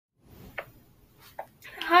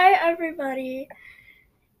everybody.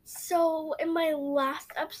 So in my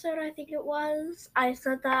last episode, I think it was, I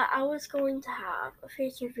said that I was going to have a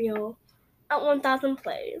face reveal at 1,000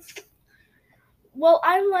 plays. Well,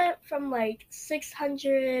 I went from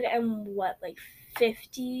 600 and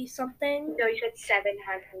 50 something? No, you said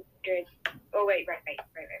 700. Oh, wait, right.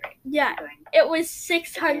 Yeah, it was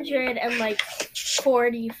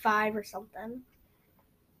 645 or something.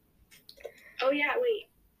 Oh, yeah, wait.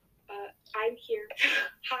 I'm here.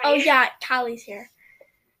 Hi. Oh, yeah, Callie's here.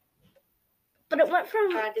 But it went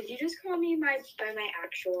from... did you just call me by my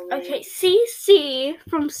actual name? Okay, CC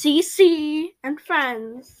from CC and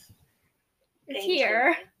Friends is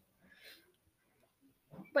here.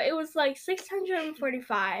 But it was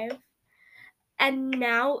 645, and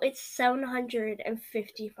now it's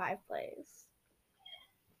 755 plays.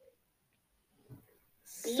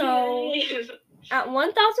 So Yay. at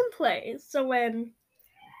 1,000 plays, so when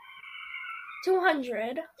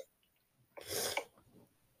 200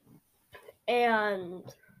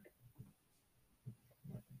 and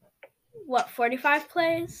 45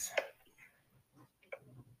 plays,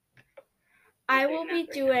 I will be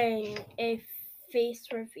doing a face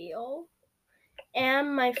reveal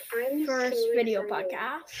and my first video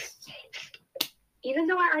podcast. Even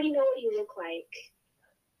though I already know what you look like.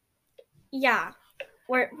 Yeah,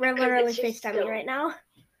 we're literally FaceTiming right now.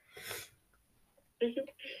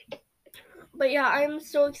 But yeah, I'm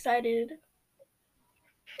so excited.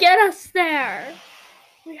 Get us there!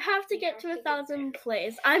 We have to get to 1,000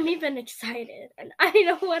 plays. I'm even excited, and I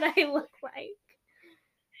know what I look like.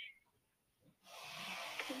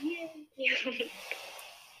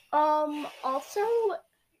 Also,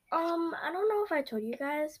 I don't know if I told you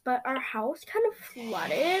guys, but our house kind of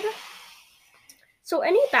flooded. So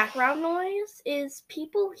any background noise is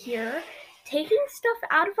people here taking stuff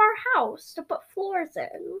out of our house to put floors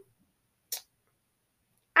in.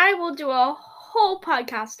 I will do a whole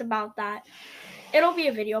podcast about that. It'll be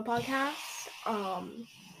a video podcast.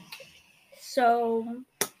 So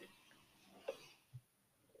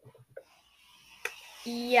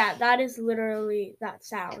yeah, that is literally, that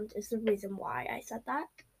sound is the reason why I said that.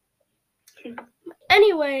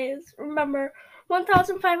 Anyways, remember,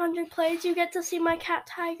 1,500 plays, you get to see my cat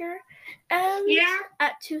Tiger. And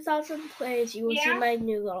at 2,000 plays, you will see my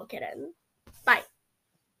new little kitten. Bye.